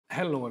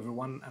Hello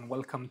everyone and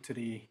welcome to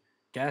the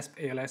GASP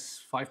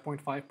ALS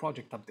 5.5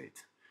 project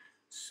update.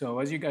 So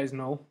as you guys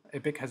know,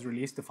 Epic has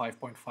released the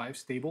 5.5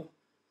 stable,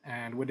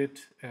 and with it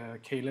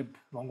Caleb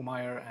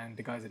Longmire and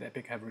the guys at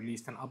Epic have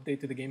released an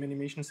update to the game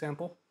animation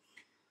sample.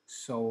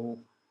 So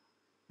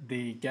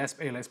the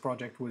GASP ALS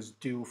project was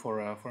due for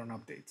an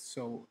update.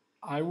 So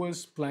I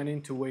was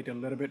planning to wait a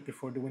little bit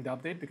before doing the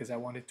update because I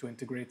wanted to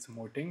integrate some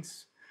more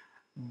things.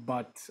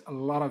 But a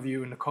lot of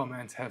you in the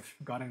comments have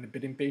gotten a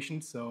bit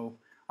impatient, so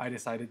I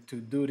decided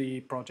to do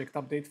the project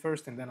update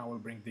first, and then I will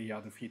bring the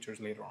other features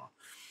later on.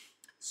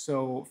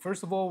 So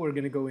first of all, we're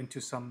going to go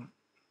into some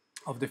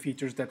of the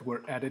features that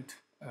were added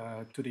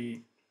to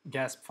the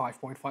GASP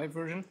 5.5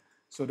 version.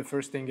 So the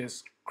first thing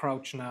is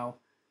crouch now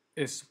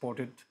is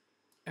supported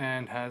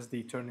and has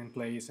the turn in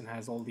place and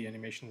has all the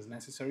animations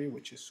necessary,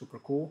 which is super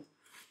cool.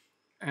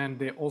 And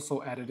they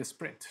also added a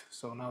sprint,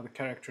 so now the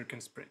character can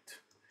sprint.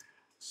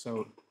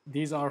 So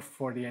these are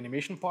for the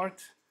animation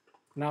part.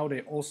 Now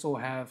they also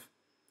have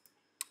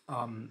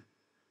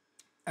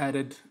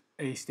added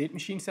a state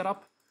machine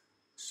setup.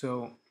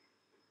 So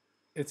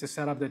it's a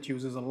setup that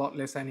uses a lot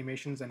less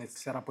animations, and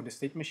it's set up with a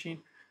state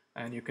machine.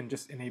 And you can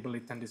just enable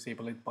it and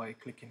disable it by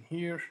clicking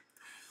here.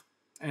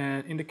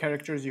 And in the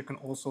characters, you can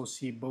also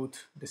see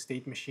both the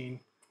state machine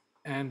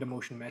and the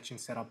motion matching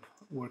setup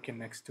working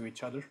next to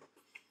each other.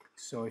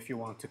 So if you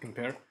want to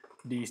compare,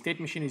 the state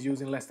machine is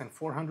using less than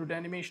 400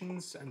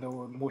 animations and the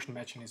motion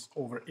matching is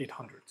over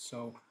 800.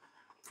 So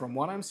from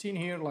what I'm seeing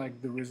here,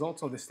 like the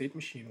results of the state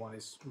machine one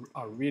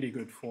are really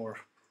good for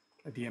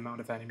the amount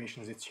of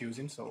animations it's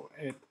using. So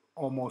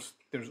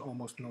there's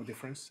almost no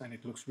difference and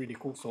it looks really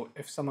cool. So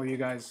if some of you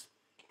guys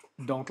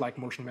don't like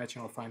motion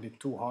matching or find it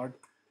too hard,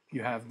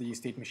 you have the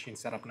state machine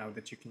setup now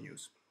that you can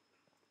use.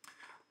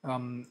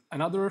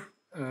 Another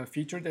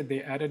feature that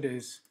they added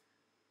is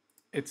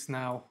it's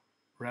now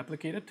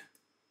replicated.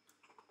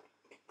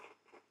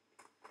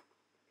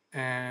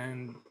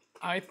 And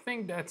I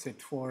think that's it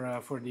for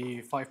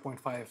the 5.5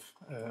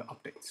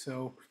 update.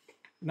 So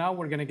now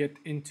we're going to get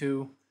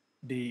into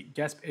the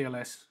GASP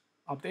ALS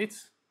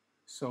updates.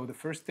 So the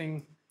first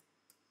thing,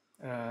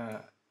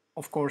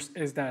 of course,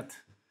 is that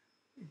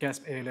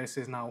GASP ALS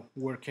is now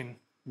working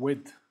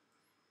with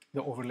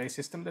the overlay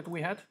system that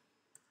we had.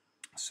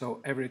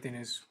 So everything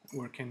is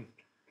working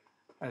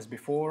as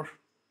before.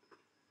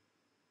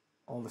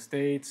 All the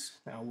states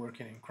now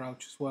working in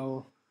crouch as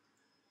well.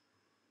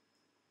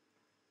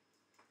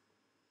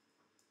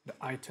 The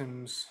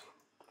items,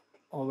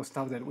 all the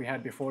stuff that we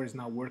had before is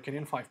now working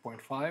in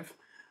 5.5.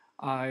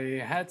 I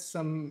had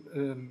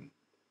some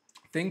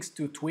things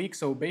to tweak.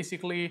 So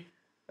basically,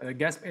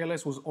 GASP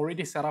ALS was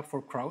already set up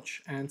for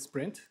crouch and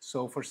sprint.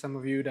 So for some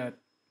of you that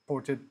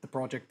ported the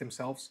project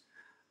themselves,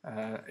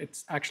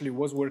 it actually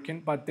was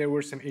working, but there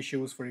were some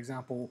issues. For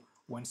example,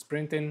 when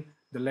sprinting,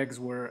 the legs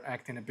were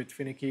acting a bit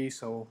finicky.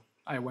 So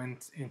I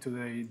went into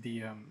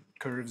the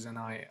curves and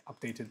I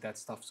updated that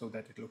stuff so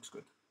that it looks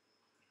good.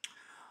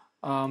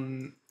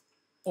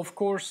 Of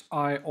course,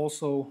 I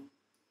also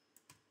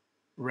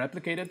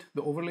replicated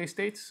the overlay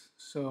states.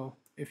 So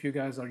if you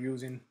guys are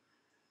using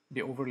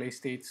the overlay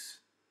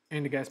states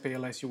in the GASP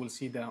ALS, you will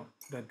see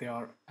that they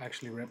are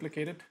actually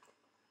replicated.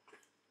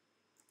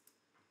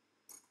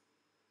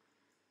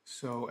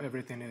 So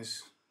everything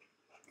is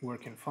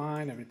working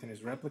fine, everything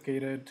is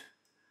replicated.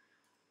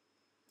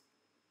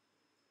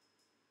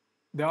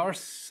 There are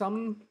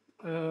some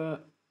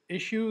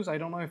issues. I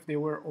don't know if they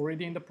were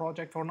already in the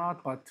project or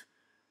not, but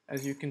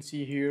as you can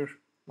see here,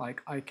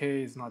 like IK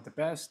is not the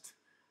best.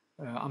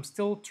 I'm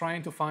still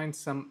trying to find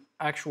some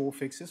actual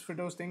fixes for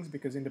those things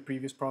because in the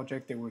previous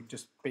project they were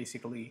just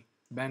basically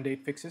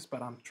band-aid fixes,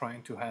 but I'm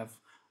trying to have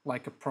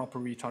like a proper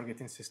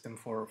retargeting system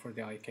for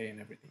the IK and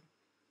everything.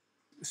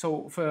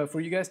 So for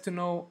you guys to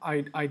know,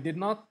 I did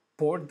not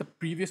port the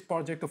previous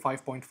project to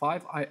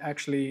 5.5. I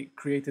actually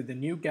created the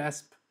new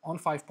GASP on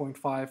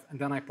 5.5 and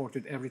then I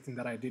ported everything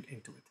that I did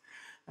into it.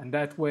 And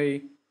that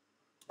way,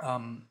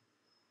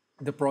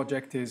 the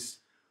project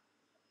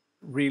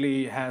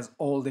really has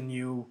all the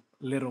new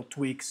little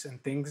tweaks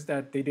and things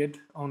that they did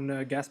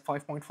on GASP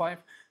 5.5.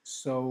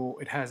 So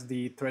it has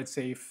the thread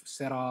safe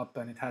setup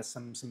and it has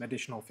some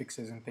additional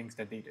fixes and things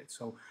that they did.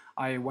 So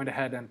I went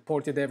ahead and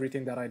ported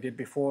everything that I did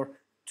before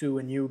to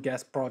a new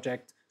GASP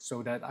project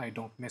so that I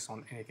don't miss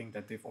on anything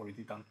that they've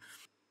already done.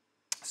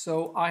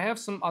 So I have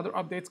some other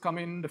updates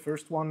coming. The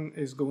first one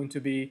is going to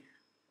be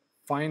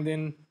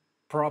finding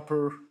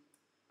proper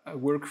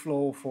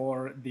workflow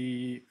for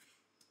the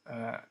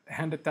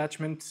hand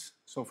attachments.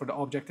 So for the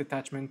object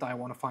attachment, I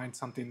want to find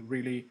something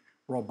really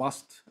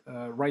robust.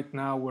 Right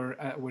now,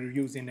 we're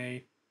using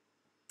an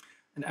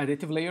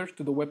additive layer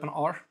to the weapon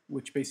R,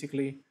 which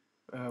basically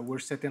we're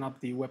setting up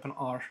the weapon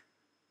R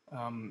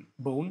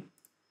bone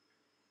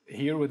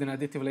here with an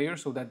additive layer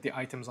so that the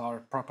items are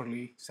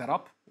properly set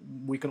up.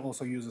 We can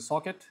also use a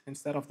socket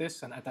instead of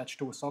this and attach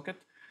to a socket.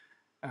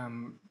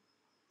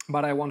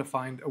 But I want to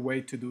find a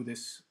way to do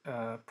this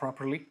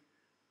properly.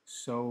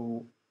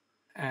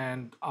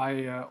 And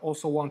I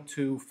also want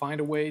to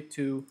find a way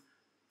to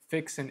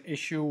fix an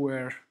issue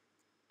where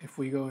if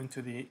we go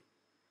into the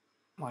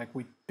like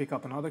we pick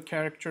up another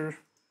character,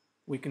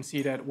 we can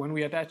see that when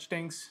we attach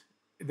things,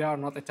 they are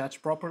not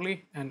attached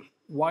properly. And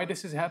why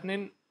this is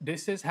happening?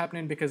 This is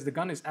happening because the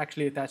gun is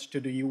actually attached to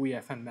the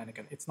UEFN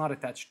mannequin. It's not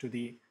attached to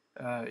the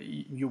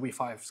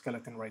UE5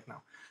 skeleton right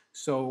now.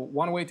 So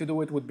one way to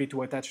do it would be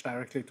to attach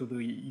directly to the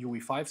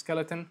UE5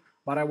 skeleton,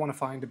 but I want to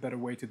find a better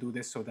way to do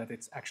this so that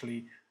it's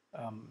actually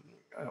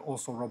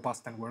also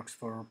robust and works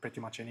for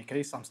pretty much any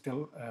case. I'm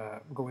still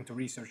going to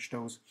research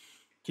those.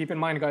 Keep in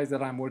mind, guys,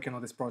 that I'm working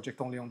on this project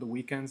only on the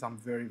weekends. I'm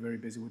very, very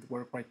busy with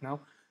work right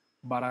now,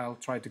 but I'll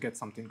try to get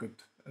something good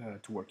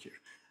to work here.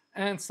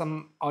 And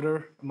some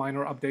other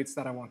minor updates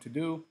that I want to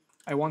do.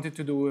 I wanted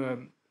to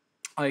do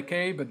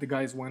IK, but the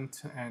guys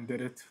went and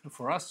did it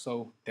for us,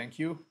 so thank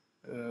you,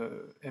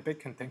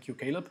 Epic, and thank you,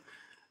 Caleb.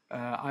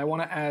 I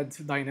want to add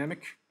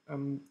dynamic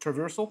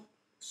traversal,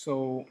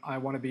 so I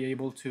want to be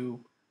able to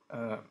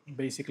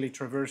basically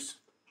traverse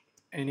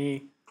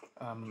any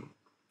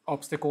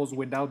obstacles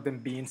without them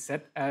being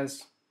set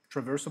as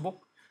traversable.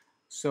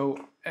 So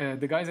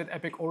the guys at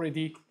Epic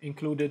already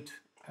included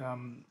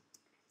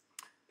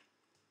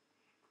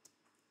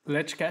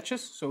ledge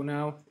catches. So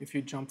now if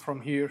you jump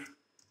from here,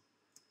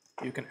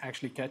 you can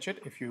actually catch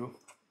it if you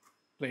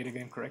play the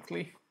game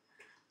correctly.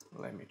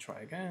 Let me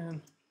try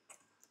again.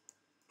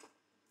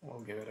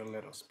 We'll give it a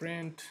little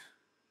sprint.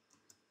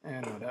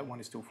 And no, that one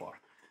is too far.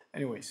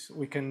 Anyways,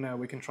 we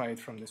can try it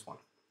from this one.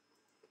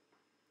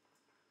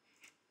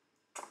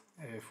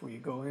 If we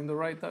go in the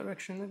right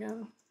direction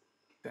again,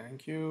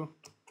 thank you.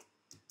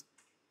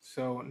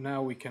 So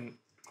now we can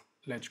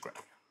ledge grab.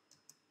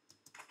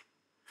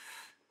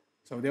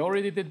 So they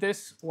already did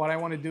this. What I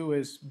want to do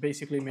is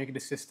basically make the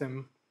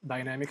system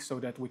dynamic so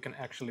that we can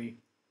actually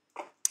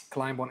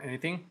climb on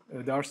anything.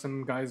 There are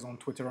some guys on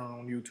Twitter and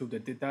on YouTube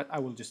that did that. I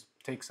will just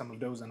take some of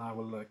those and I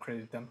will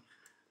credit them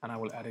and I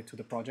will add it to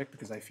the project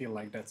because I feel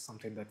like that's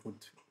something that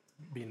would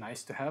be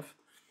nice to have.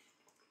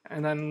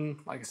 And then,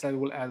 like I said,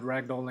 we'll add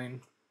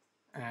ragdolling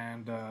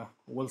and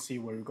we'll see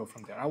where we go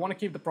from there. I want to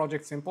keep the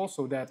project simple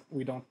so that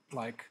we don't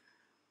like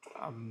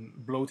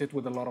bloat it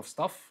with a lot of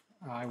stuff.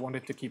 I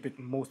wanted to keep it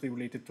mostly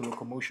related to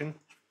locomotion.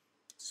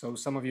 So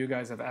some of you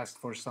guys have asked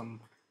for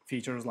some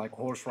features like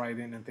horse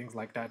riding and things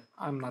like that.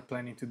 I'm not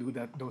planning to do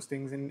those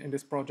things in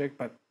this project,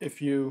 but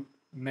if you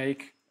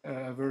make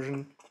a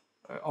version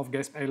of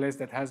GASP ALS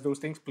that has those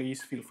things,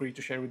 please feel free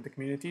to share with the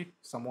community.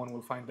 Someone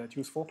will find that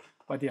useful.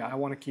 But yeah, I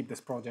want to keep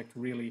this project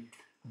really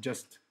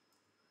just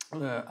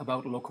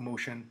about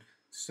locomotion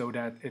so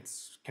that it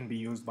can be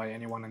used by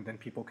anyone and then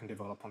people can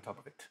develop on top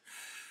of it.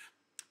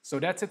 So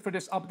that's it for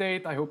this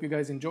update. I hope you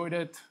guys enjoyed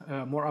it.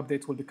 More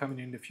updates will be coming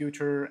in the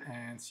future,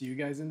 and see you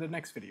guys in the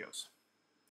next videos.